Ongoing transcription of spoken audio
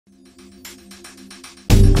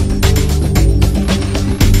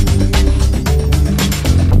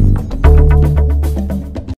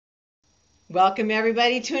Welcome,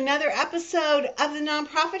 everybody, to another episode of the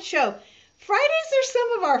Nonprofit Show. Fridays are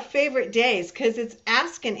some of our favorite days because it's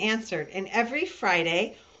Ask and Answered. And every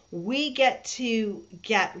Friday, we get to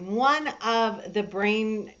get one of the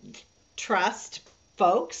Brain Trust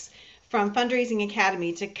folks from Fundraising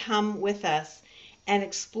Academy to come with us and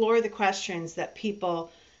explore the questions that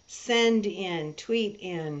people send in, tweet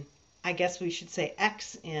in, I guess we should say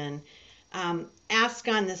X in, ask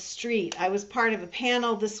on the street. I was part of a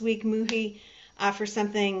panel this week, Muhi, for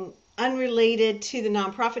something unrelated to the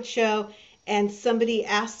nonprofit show, and somebody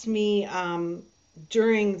asked me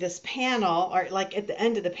during this panel, or like at the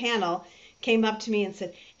end of the panel, came up to me and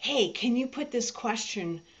said, "Hey, can you put this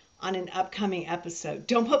question on an upcoming episode?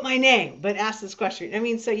 Don't put my name, but ask this question." I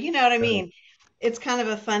mean, so you know what I Right. mean. It's kind of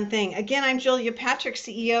a fun thing. Again, I'm Julia Patrick,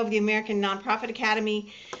 CEO of the American Nonprofit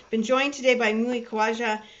Academy. Been joined today by Muhi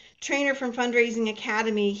Khwaja, trainer from Fundraising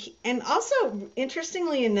Academy, and also,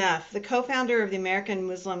 interestingly enough, the co-founder of the American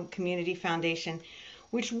Muslim Community Foundation,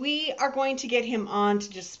 which we are going to get him on to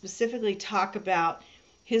just specifically talk about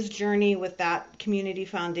his journey with that community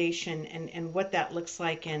foundation and what that looks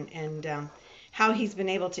like and how he's been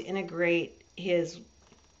able to integrate his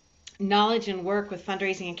knowledge and work with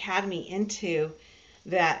Fundraising Academy into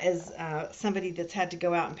that as somebody that's had to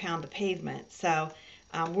go out and pound the pavement. So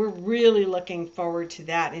we're really looking forward to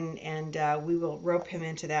that, and we will rope him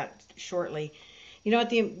into that shortly. You know,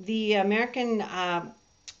 the American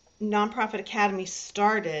Nonprofit Academy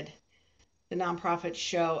started the nonprofit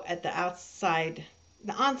show at the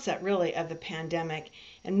onset really of the pandemic,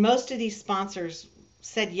 and most of these sponsors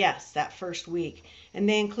said yes that first week, and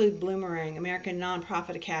they include Bloomerang, American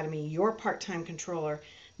Nonprofit Academy, Your Part-Time Controller,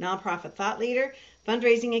 Nonprofit Thought Leader,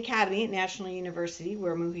 Fundraising Academy at National University,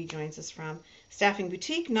 where Muhi joins us from, Staffing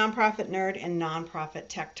Boutique, Nonprofit Nerd, and Nonprofit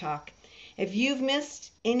Tech Talk. If you've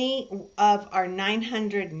missed any of our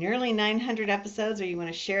 900, nearly 900 episodes, or you want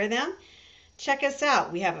to share them, check us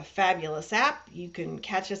out. We have a fabulous app. You can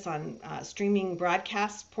catch us on streaming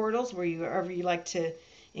broadcast portals wherever you like to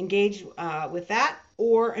engage with that,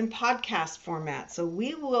 or in podcast format. So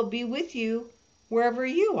we will be with you wherever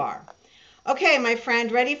you are. Okay, my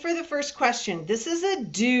friend, ready for the first question? This is a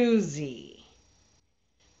doozy.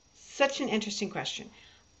 Such an interesting question.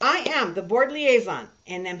 I am the board liaison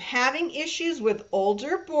and am having issues with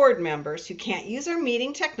older board members who can't use our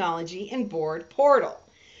meeting technology and board portal.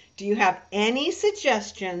 Do you have any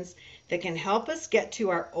suggestions that can help us get to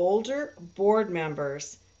our older board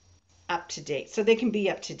members up to date so they can be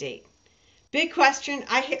up to date? Big question.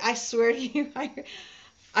 I swear to you,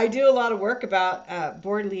 I do a lot of work about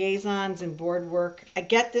board liaisons and board work. I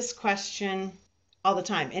get this question all the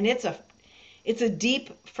time, and it's a deep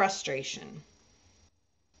frustration.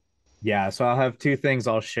 Yeah, so I'll have two things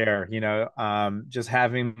I'll share. Just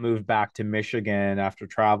having moved back to Michigan after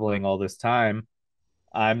traveling all this time,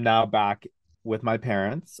 I'm now back with my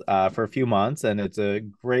parents for a few months, and it's a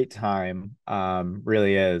great time,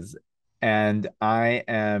 really is. And I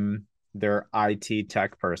am their IT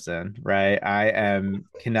tech person, right? I am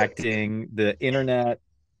connecting the internet.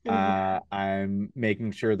 I'm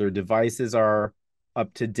making sure their devices are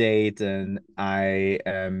up to date, and I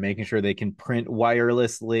am making sure they can print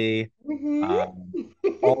wirelessly. Mm-hmm.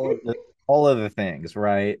 Um, all of the things,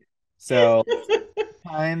 right? So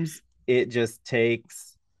sometimes it just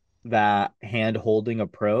takes that hand holding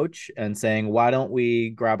approach and saying, why don't we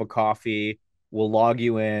grab a coffee? We'll log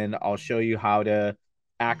you in. I'll show you how to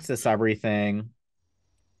access everything.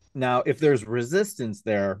 Now, if there's resistance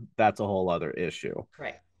there, that's a whole other issue.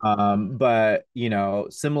 Right. But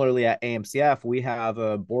similarly at AMCF, we have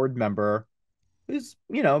a board member who's,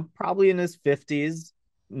 probably in his 50s,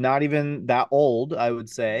 not even that old, I would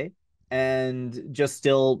say, and just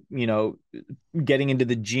still, getting into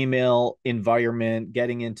the Gmail environment,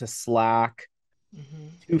 getting into Slack, Mm-hmm.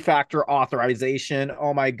 two-factor authorization.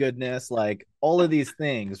 Oh my goodness, like all of these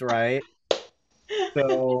things, right?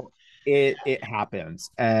 So it happens,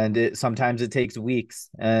 and sometimes it takes weeks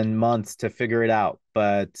and months to figure it out,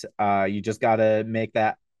 but you just got to make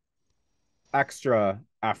that extra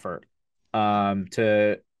effort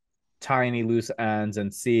to tie any loose ends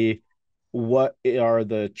and see what are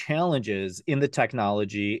the challenges in the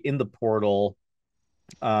technology in the portal,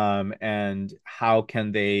 and how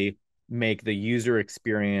can they make the user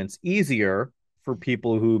experience easier for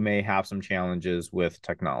people who may have some challenges with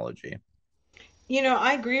technology. You know,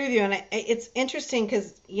 I agree with you, and it's interesting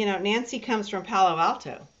because Nancy comes from Palo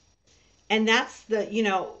Alto, and that's the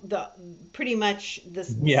pretty much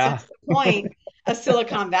the Yeah, central point of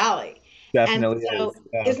Silicon Valley. And definitely so is.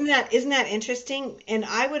 Yeah. isn't that interesting? And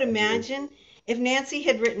I would imagine if Nancy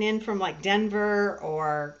had written in from like Denver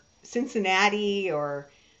or Cincinnati or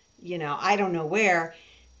I don't know where,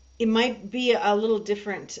 it might be a little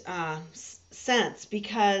different sense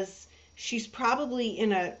because she's probably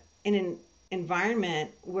in an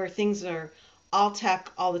environment where things are all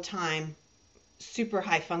tech all the time, super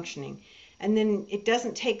high functioning. And then it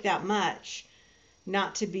doesn't take that much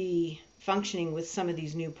not to be functioning with some of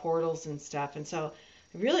these new portals and stuff. And so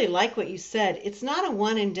I really like what you said. It's not a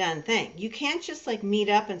one and done thing. You can't just like meet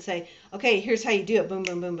up and say, okay, here's how you do it. Boom,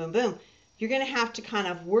 boom, boom, boom, boom. You're going to have to kind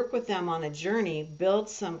of work with them on a journey, build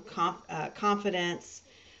some confidence.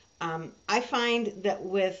 I find that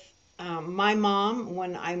with my mom,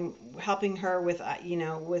 when I'm helping her with,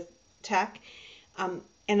 with tech,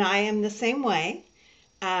 and I am the same way.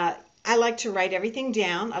 Uh, I like to write everything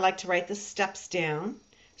down. I like to write the steps down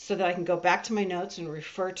so that I can go back to my notes and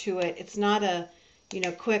refer to it. It's not a,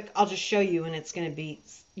 quick, I'll just show you and it's going to be,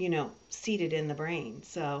 seated in the brain.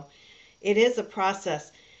 So it is a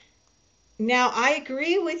process. Now, I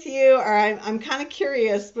agree with you, or I'm kind of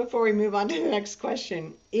curious before we move on to the next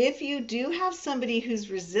question. If you do have somebody who's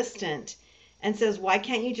resistant and says, why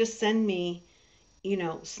can't you just send me,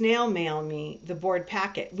 snail mail me the board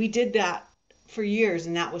packet? We did that for years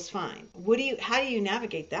and that was fine. How do you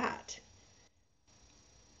navigate that?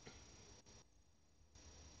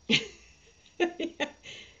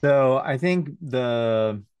 So I think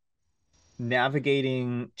the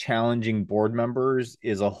navigating challenging board members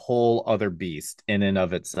is a whole other beast in and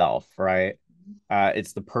of itself, right?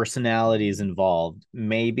 It's the personalities involved.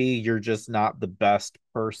 Maybe you're just not the best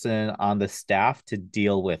person on the staff to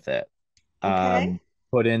deal with it. Okay. Um,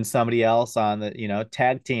 Put in somebody else on the,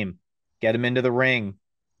 tag team, get them into the ring,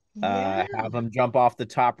 Yeah. have them jump off the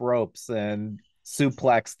top ropes and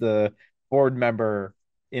suplex the board member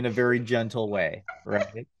in a very gentle way,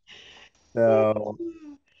 right? So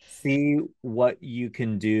see what you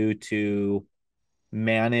can do to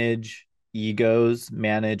manage egos,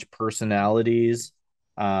 manage personalities,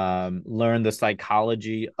 learn the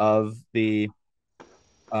psychology of the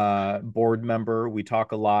board member. We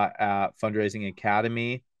talk a lot at Fundraising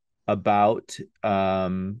Academy about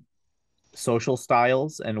social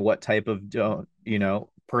styles and what type of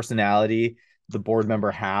personality the board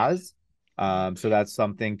member has. So that's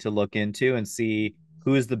something to look into and see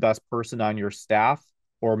who is the best person on your staff,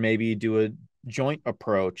 or maybe do a joint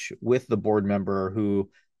approach with the board member who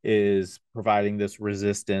is providing this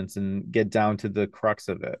resistance and get down to the crux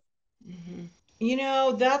of it.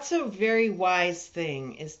 Hmm. That's a very wise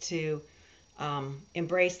thing is to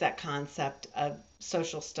embrace that concept of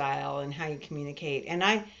social style and how you communicate. And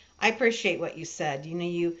I appreciate what you said.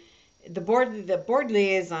 The board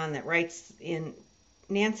liaison that writes in,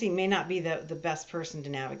 Nancy may not be the best person to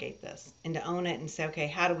navigate this and to own it and say, okay,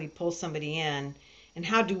 how do we pull somebody in and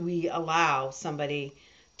how do we allow somebody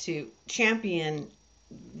to champion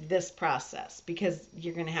this process, because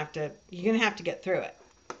you're going to have to get through it.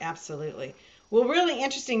 Absolutely. Well, really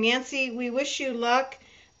interesting, Nancy. We wish you luck.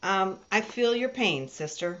 I feel your pain,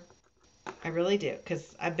 sister. I really do,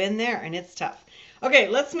 because I've been there and it's tough. Okay,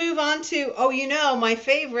 let's move on to, my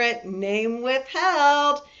favorite, name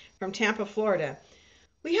withheld from Tampa, Florida.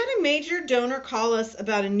 We had a major donor call us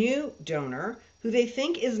about a new donor who they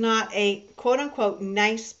think is not a quote unquote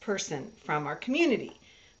nice person from our community.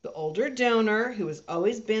 The older donor, who has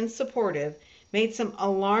always been supportive, made some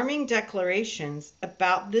alarming declarations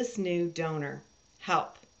about this new donor.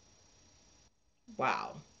 Help.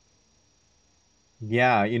 Wow.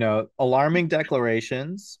 Yeah, alarming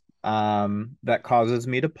declarations that causes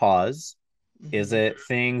me to pause. Is Hmm. it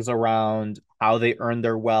things around how they earn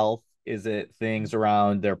their wealth? Is it things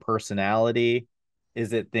around their personality?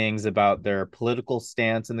 Is it things about their political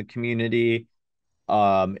stance in the community?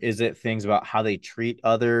 Is it things about how they treat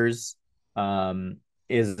others?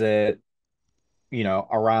 Is it,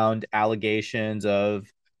 around allegations of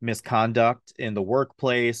misconduct in the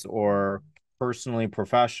workplace or personally,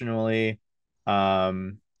 professionally?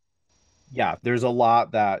 Um, yeah, there's a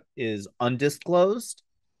lot that is undisclosed,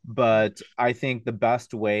 but I think the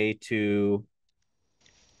best way to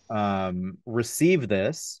receive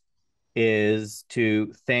this is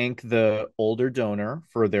to thank the older donor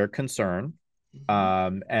for their concern,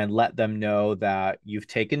 Hmm. and let them know that you've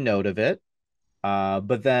taken note of it,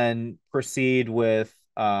 but then proceed with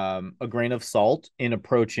a grain of salt in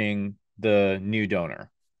approaching the new donor.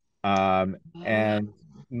 And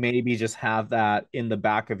maybe just have that in the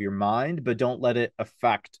back of your mind, but don't let it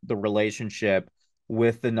affect the relationship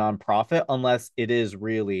with the nonprofit unless it is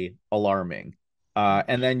really alarming.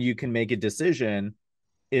 And then you can make a decision,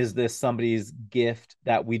 is this somebody's gift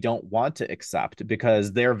that we don't want to accept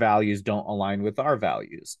because their values don't align with our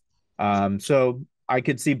values? So I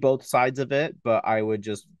could see both sides of it, but I would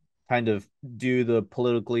just kind of do the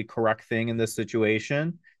politically correct thing in this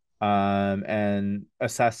situation, and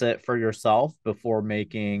assess it for yourself before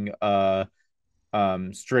making a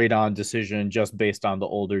straight on decision just based on the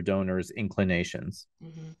older donor's inclinations.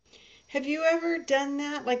 Hmm. Have you ever done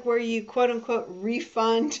that, like where you quote unquote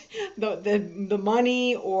refund the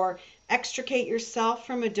money or extricate yourself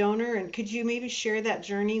from a donor? And could you maybe share that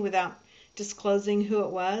journey without disclosing who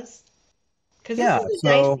it was? Because this Yeah, is a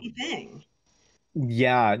so dicey thing.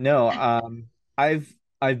 yeah, no,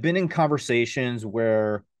 I've been in conversations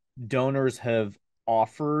where donors have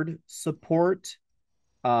offered support,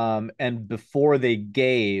 and before they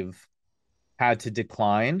gave, had to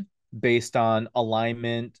decline based on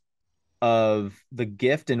alignment of the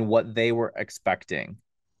gift and what they were expecting.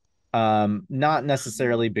 Not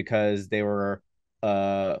necessarily because they were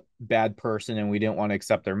a bad person and we didn't want to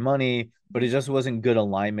accept their money, but it just wasn't good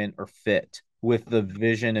alignment or fit with the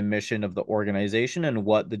vision and mission of the organization and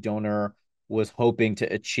what the donor was hoping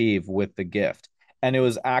to achieve with the gift. And it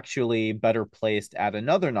was actually better placed at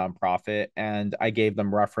another nonprofit. And I gave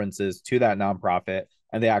them references to that nonprofit,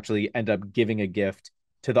 and they actually end up giving a gift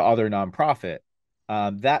to the other nonprofit.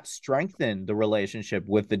 That strengthened the relationship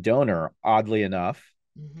with the donor, oddly enough.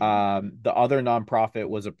 Hmm. The other nonprofit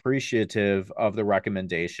was appreciative of the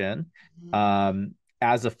recommendation. Hmm.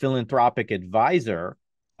 As a philanthropic advisor,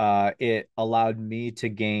 it allowed me to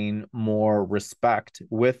gain more respect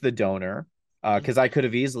with the donor, Yeah. because I could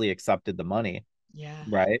have easily accepted the money, Yeah.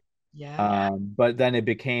 right? Yeah. But then it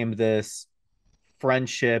became this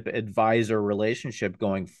friendship advisor relationship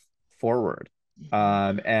going forward.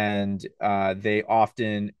 Hmm. And they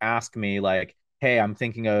often ask me, like, hey, I'm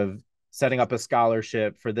thinking of setting up a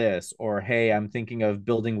scholarship for this, or hey, I'm thinking of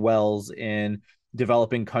building wells in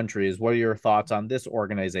developing countries. What are your thoughts on this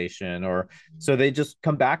organization? Or so they just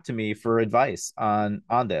come back to me for advice on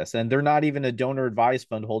this, and they're not even a donor advised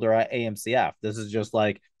fund holder at AMCF. This is just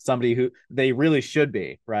like somebody who they really should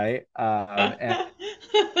be, right? And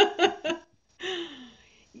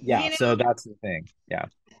yeah, You so know, that's the thing. Yeah.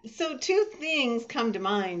 so two things come to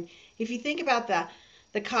mind. If you think about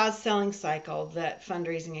the cause selling cycle that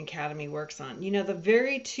Fundraising Academy works on, the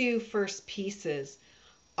very two first pieces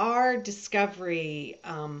are discovery,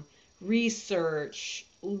 research,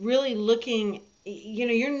 really looking.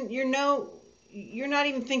 You're not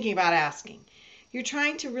even thinking about asking. You're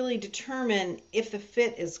trying to really determine if the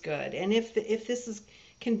fit is good and if this is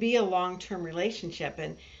can be a long term relationship.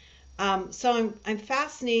 And so I'm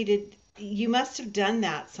fascinated. You must have done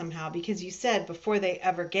that somehow because you said before they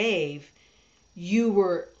ever gave, you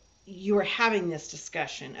were you were having this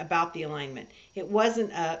discussion about the alignment. It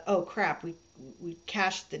wasn't a, oh crap, we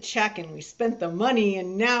cashed the check and we spent the money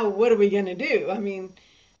and now what are we going to do? I mean,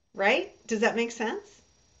 right? Does that make sense?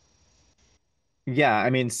 Yeah, I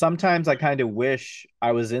mean, sometimes I kind of wish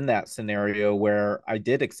I was in that scenario where I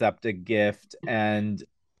did accept a gift and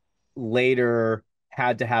later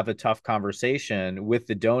had to have a tough conversation with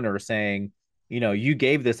the donor saying, you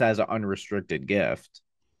gave this as an unrestricted gift.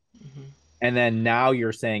 Hmm. And then now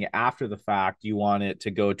you're saying after the fact you want it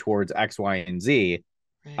to go towards X, Y, and Z.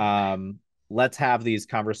 Right. um let's have these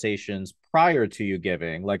conversations prior to you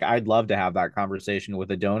giving. Like, I'd love to have that conversation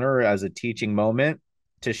with a donor as a teaching moment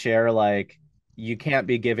to share, like, you can't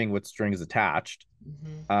be giving with strings attached.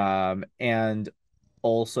 Hmm. And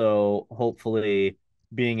also hopefully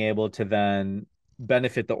being able to then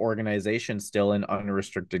benefit the organization still in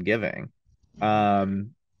unrestricted giving. Hmm. um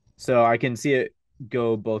so I can see it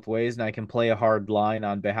go both ways, and I can play a hard line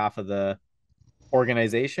on behalf of the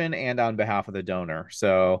organization and on behalf of the donor.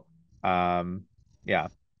 So, um, yeah,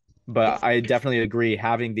 but It's I definitely agree.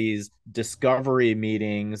 Having these discovery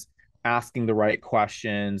meetings, asking the right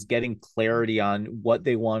questions, getting clarity on what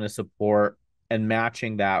they want to support, and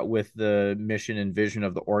matching that with the mission and vision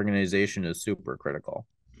of the organization is super critical.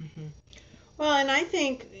 hmm Well, and I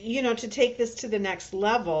think, to take this to the next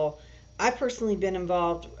level, I've personally been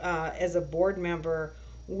involved as a board member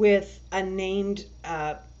with a named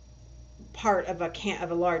part of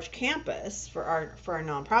a large campus for our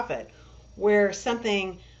nonprofit, where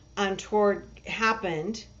something untoward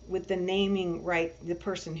happened with the naming right, the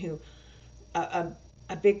person who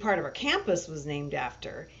a big part of our campus was named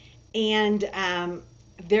after, and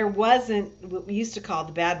there wasn't what we used to call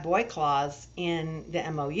the bad boy clause in the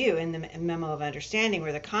MOU, in the memo of understanding,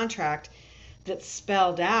 or the contract that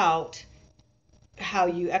spelled out how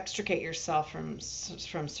you extricate yourself from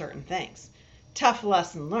certain things. Tough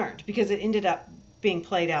lesson learned because it ended up being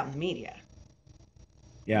played out in the media,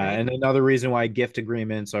 Yeah, right? and another reason why gift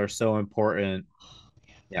agreements are so important.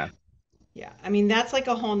 Yeah. Yeah, I mean that's like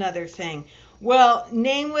a whole nother thing. Well,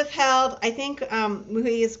 name withheld. I think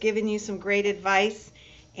Muhi has given you some great advice,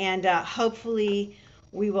 And hopefully,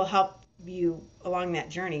 we will help you along that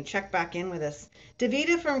journey. Check back in with us.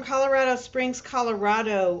 Davita from Colorado Springs,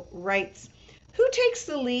 Colorado writes, who takes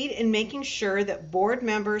the lead in making sure that board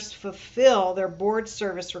members fulfill their board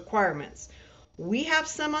service requirements? We have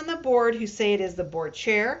some on the board who say it is the board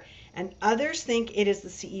chair, and others think it is the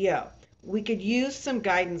CEO. We could use some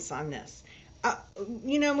guidance on this. Uh,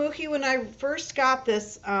 Muhi, when I first got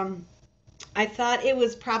this, I thought it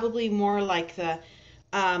was probably more like the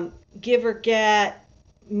give or get,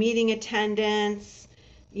 meeting attendance,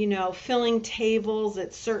 filling tables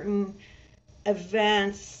at certain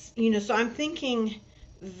events, so I'm thinking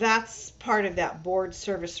that's part of that board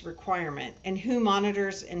service requirement, and who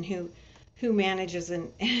monitors and who manages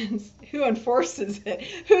and who enforces it.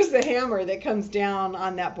 Who's the hammer that comes down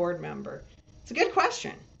on that board member? It's a good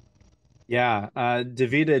question. Yeah,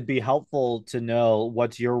 Davida, it'd be helpful to know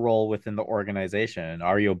what's your role within the organization.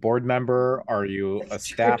 Are you a board member? Are you a That's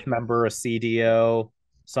true. staff member, a CDO,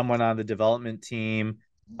 someone on the development team,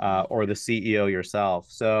 or the CEO yourself?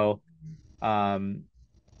 So, um,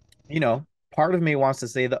 you know, part of me wants to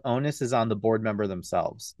say the onus is on the board member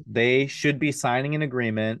themselves. They should be signing an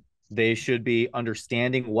agreement. They should be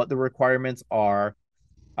understanding what the requirements are.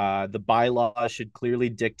 The bylaws should clearly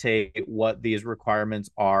dictate what these requirements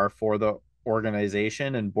are for the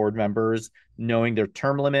organization, and board members knowing their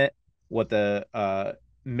term limit, what the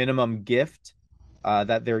minimum gift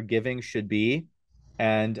that they're giving should be,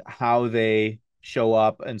 and how they show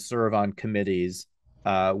up and serve on committees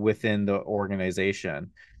within the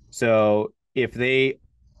organization. So if they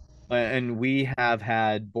and we have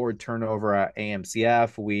had board turnover at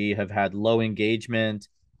AMCF. We have had low engagement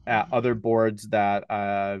at other boards that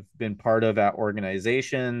I've been part of at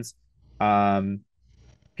organizations. Um,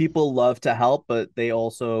 People love to help, but they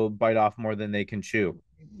also bite off more than they can chew.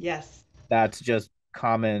 Yes. That's just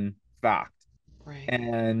common fact. Right.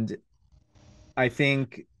 And I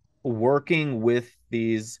think working with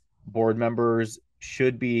these board members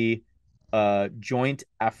should be a joint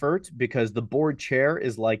effort because the board chair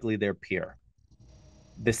is likely their peer.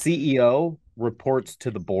 The CEO reports to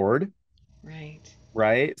the board, Right.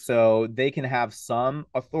 right? So they can have some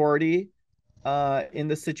authority in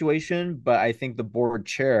the situation, but I think the board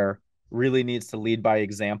chair really needs to lead by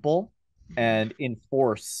example and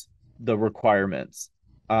enforce the requirements.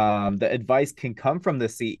 The advice can come from the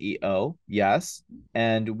CEO, yes,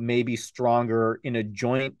 and maybe stronger in a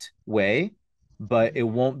joint way, but it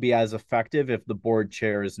won't be as effective if the board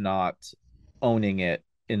chair is not owning it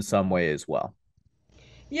in some way as well.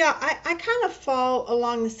 Yeah, I kind of fall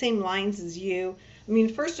along the same lines as you. I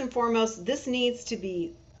mean, first and foremost, this needs to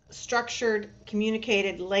be structured,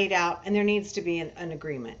 communicated, laid out, and there needs to be an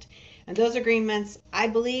agreement. And those agreements, I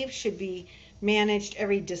believe, should be managed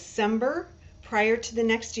every December prior to the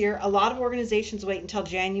next year. A lot of organizations wait until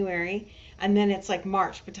January, and then it's like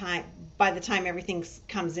March by the time everything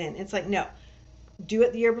comes in. It's like, no, do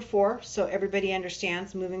it the year before so everybody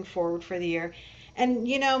understands moving forward for the year. And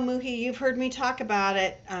Muhi, you've heard me talk about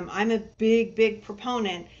it. I'm a big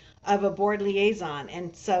proponent of a board liaison.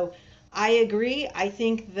 And so I agree. I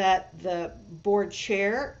think that the board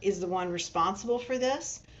chair is the one responsible for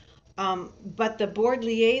this. But the board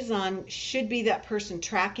liaison should be that person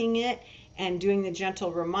tracking it and doing the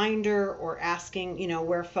gentle reminder or asking,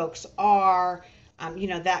 where folks are,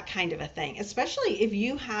 that kind of a thing. Especially if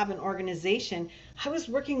you have an organization. I was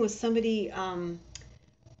working with somebody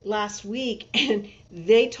last week and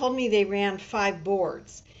they told me they ran 5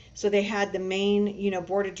 boards. So they had the main,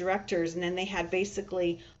 board of directors, and then they had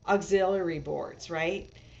basically auxiliary boards,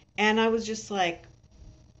 right? And I was just like,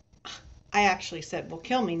 I actually said, well,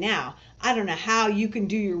 kill me now. I don't know how you can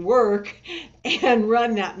do your work and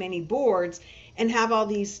run that many boards and have all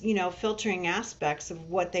these, filtering aspects of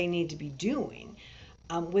what they need to be doing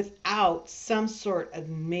without some sort of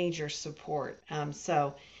major support.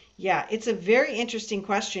 Yeah, it's a very interesting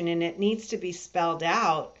question and it needs to be spelled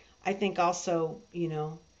out. I think also,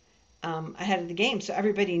 ahead of the game so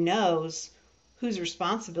everybody knows whose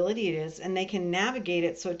responsibility it is and they can navigate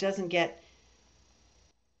it so it doesn't get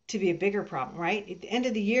to be a bigger problem, right? At the end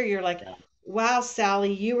of the year, you're like, wow,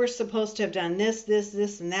 Sally, you were supposed to have done this,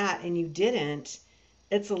 and that, and you didn't.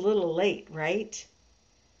 It's a little late, right?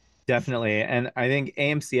 Definitely. And I think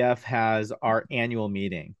AMCF has our annual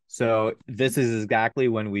meeting. So this is exactly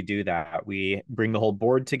when we do that. We bring the whole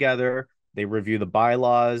board together, they review the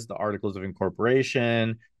bylaws, the articles of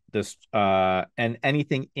incorporation, this and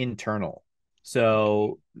anything internal. Okay.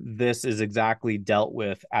 So this is exactly dealt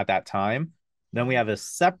with at that time. Then we have a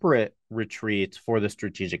separate retreat for the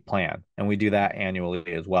strategic plan, and we do that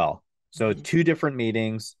annually as well. So two different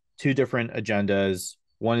meetings, two different agendas,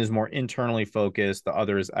 One is more internally focused, the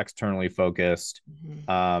other is externally focused,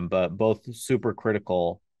 Mhm. but both super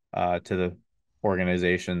critical to the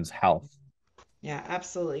organization's health. Yeah,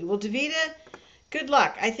 absolutely. Well, Davita, good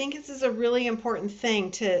luck. I think this is a really important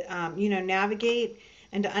thing to, navigate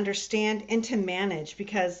and to understand and to manage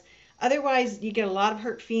because otherwise you get a lot of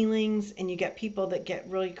hurt feelings and you get people that get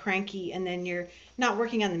really cranky and then you're not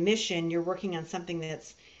working on the mission, you're working on something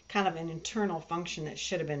that's kind of an internal function that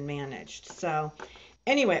should have been managed. So,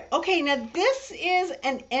 anyway, okay, now this is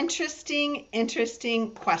an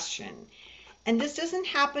interesting question. And this doesn't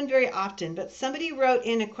happen very often, but somebody wrote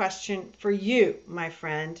in a question for you, my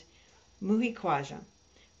friend, Muhi Khwaja.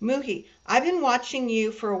 Muhi, I've been watching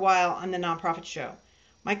you for a while on the Nonprofit Show.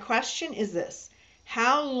 My question is this: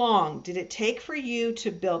 how long did it take for you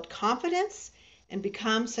to build confidence and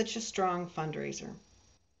become such a strong fundraiser?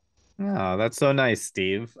 Oh, that's so nice,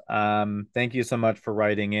 Steve. Thank you so much for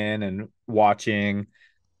writing in and watching.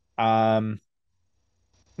 Um,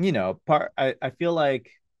 I feel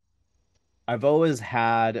like I've always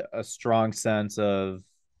had a strong sense of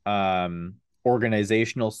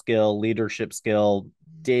organizational skill, leadership skill,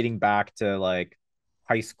 dating back to like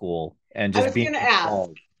high school and I just was being going to ask.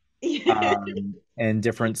 involved in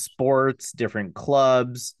different sports, different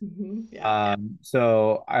clubs. Yeah.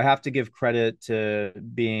 So I have to give credit to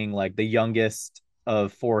being like the youngest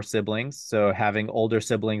of four siblings. So having older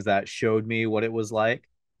siblings that showed me what it was like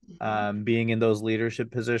Mhm. being in those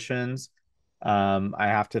leadership positions. I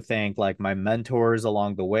have to thank like my mentors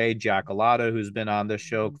along the way, Jack Alata, who's been on the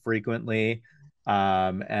show frequently,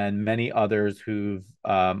 and many others who've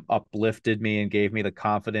uplifted me and gave me the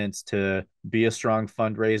confidence to be a strong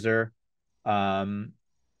fundraiser. Um,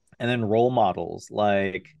 and then role models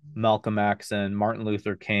like Malcolm X and Martin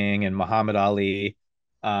Luther King and Muhammad Ali,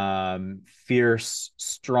 fierce,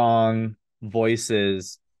 strong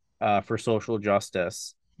voices for social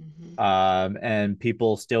justice. Mhm. And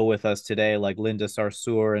people still with us today, like Linda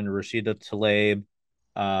Sarsour and Rashida Tlaib,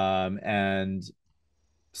 and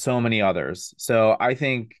so many others. So I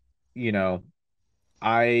think, you know,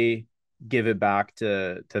 I give it back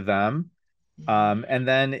to them. Mhm. And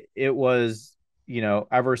then it was,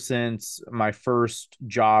 ever since my first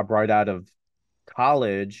job right out of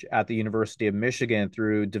college at the University of Michigan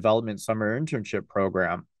through development summer internship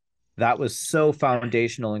program. That was so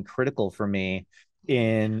foundational and critical for me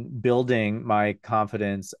in building my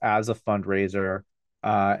confidence as a fundraiser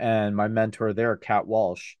and my mentor there, Kat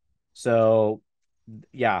Walsh. So,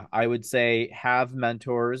 yeah, I would say have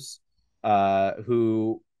mentors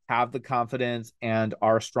who have the confidence and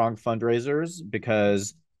are strong fundraisers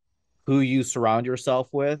because who you surround yourself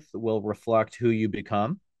with will reflect who you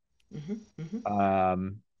become. Mhm. Mhm.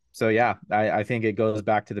 Um, so yeah, I think it goes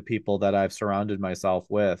back to the people that I've surrounded myself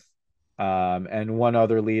with. And one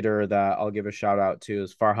other leader that I'll give a shout out to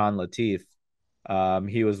is Farhan Latif.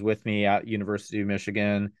 He was with me at University of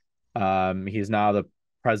Michigan. He's now the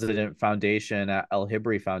president foundation at El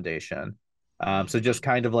Hibri Foundation. So Wow. just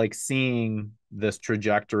kind of like seeing this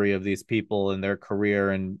trajectory of these people in their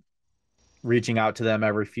career and reaching out to them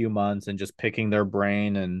every few months and just picking their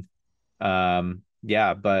brain and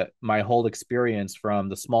yeah, but my whole experience from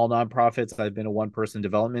the small nonprofits I've been a one person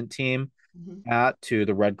development team Mhm. at to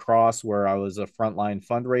the Red Cross where I was a frontline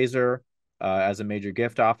fundraiser as a major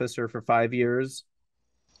gift officer for 5 years.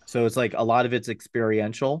 So it's like a lot of it's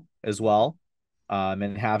experiential as well,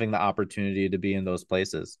 and having the opportunity to be in those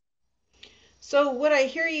places. So what I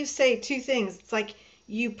hear you say, two things. It's like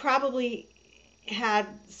you probably had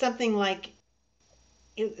something like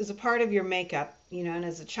it was a part of your makeup, and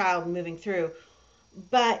as a child moving through.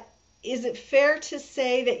 But is it fair to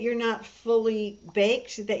say that you're not fully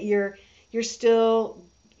baked, that you're still,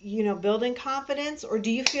 building confidence, or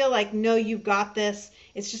do you feel like no, you've got this?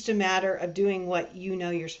 It's just a matter of doing what you know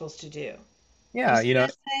you're supposed to do. Do you Yeah, see what I'm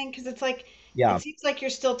saying? Because it's like it yeah, seems like you're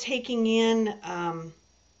still taking in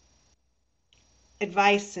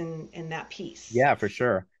advice in that piece. yeah, for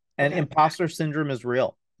sure. And Okay. imposter syndrome is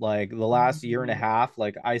real. Like the last year and a Mhm. half,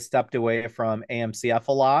 like I stepped away from AMCF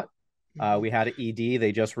a lot. Mhm. We had an ED,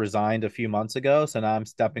 they just resigned a few months ago. So now I'm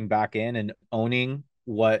stepping back in and owning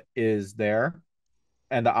what is there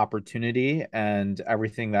and the opportunity and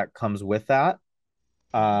everything that comes with that.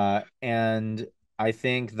 And I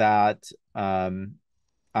think that I'm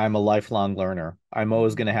a lifelong learner. I'm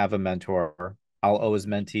always going to have a mentor. I'll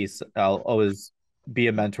always be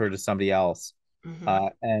a mentor to somebody else.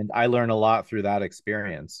 Mhm. And I learn a lot through that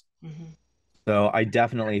experience. Mhm. So I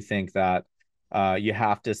definitely think that you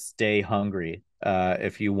have to stay hungry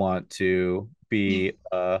if you want to be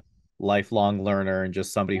a lifelong learner and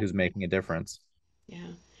just somebody Yeah. who's making a difference.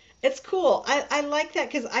 Yeah. It's cool. I like that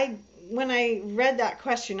because I when I read that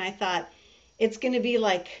question, I thought it's going to be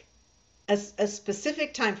like a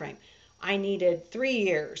specific time frame. I needed 3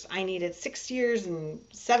 years. I needed 6 years and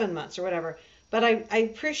 7 months or whatever. But I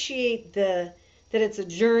appreciate the that it's a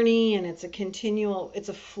journey and it's a continual, it's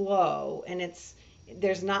a flow, and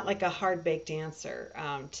there's not like a hard baked answer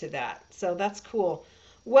to that. So that's cool.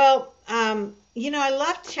 Well, I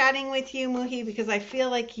love chatting with you, Muhi, because I feel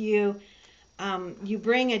like you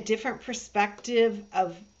bring a different perspective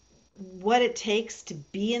of what it takes to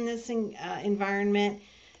be in this environment,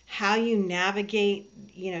 how you navigate,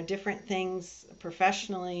 different things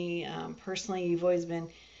professionally, personally. You've always been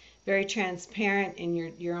very transparent in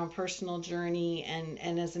your own personal journey,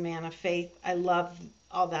 and as a man of faith. I love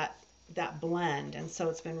all that blend, and so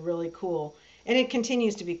it's been really cool. And it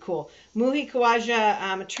continues to be cool. Muhi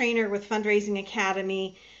Khwaja, a trainer with Fundraising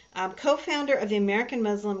Academy, co-founder of the American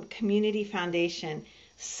Muslim Community Foundation.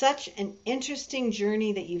 Such an interesting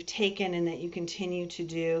journey that you've taken and that you continue to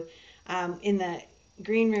do. In the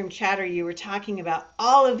green room chatter, you were talking about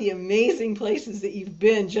all of the amazing places that you've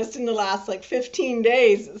been just in the last like 15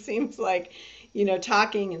 days. It seems like,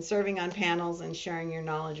 talking and serving on panels and sharing your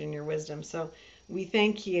knowledge and your wisdom. So we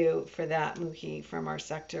thank you for that, Muhi, from our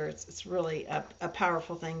sector. It's really a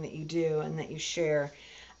powerful thing that you do and that you share.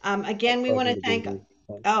 Again, we want Pleasure to to be thank. here.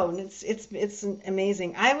 Thanks. Oh, and it's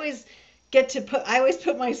amazing. I always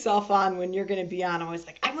put myself on when you're going to be on. I'm always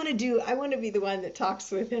like, I want to be the one that talks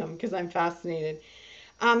with him because I'm fascinated.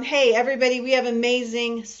 Hey, everybody, we have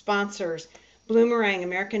amazing sponsors. Bloomerang,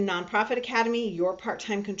 American Nonprofit Academy, your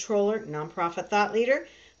part-time controller, nonprofit thought leader.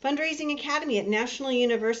 Fundraising Academy at National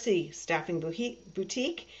University, Staffing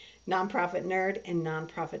Boutique, Nonprofit Nerd, and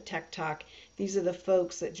Nonprofit Tech Talk. These are the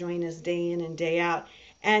folks that join us day in and day out.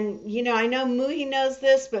 And I know Muhi knows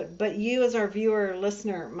this, but you as our viewer or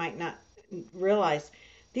listener might not realize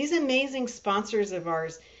these amazing sponsors of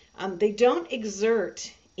ours. They don't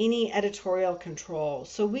exert any editorial control,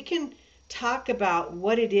 so we can talk about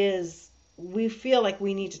what it is we feel like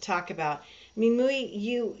we need to talk about. I mean, Muhi,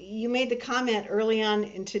 you made the comment early on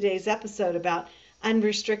in today's episode about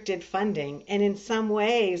unrestricted funding, and in some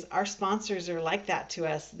ways, our sponsors are like that to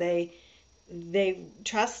us. They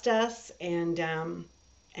trust us, and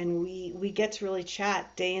we get to really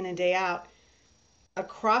chat day in and day out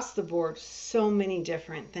across the board, so many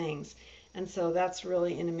different things. And so that's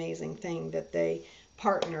really an amazing thing that they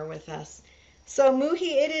partner with us. So,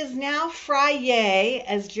 Muhi, it is now Friday,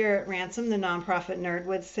 as Jarrett Ransom, the nonprofit nerd,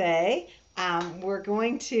 would say. We're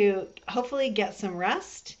going to hopefully get some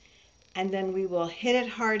rest, and then we will hit it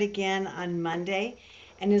hard again on Monday.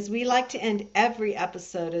 And as we like to end every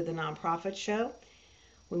episode of the Nonprofit Show,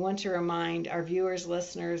 we want to remind our viewers,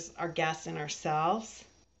 listeners, our guests, and ourselves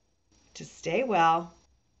to stay well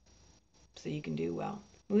so you can do well.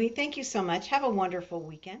 Muhi, thank you so much. Have a wonderful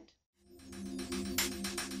weekend.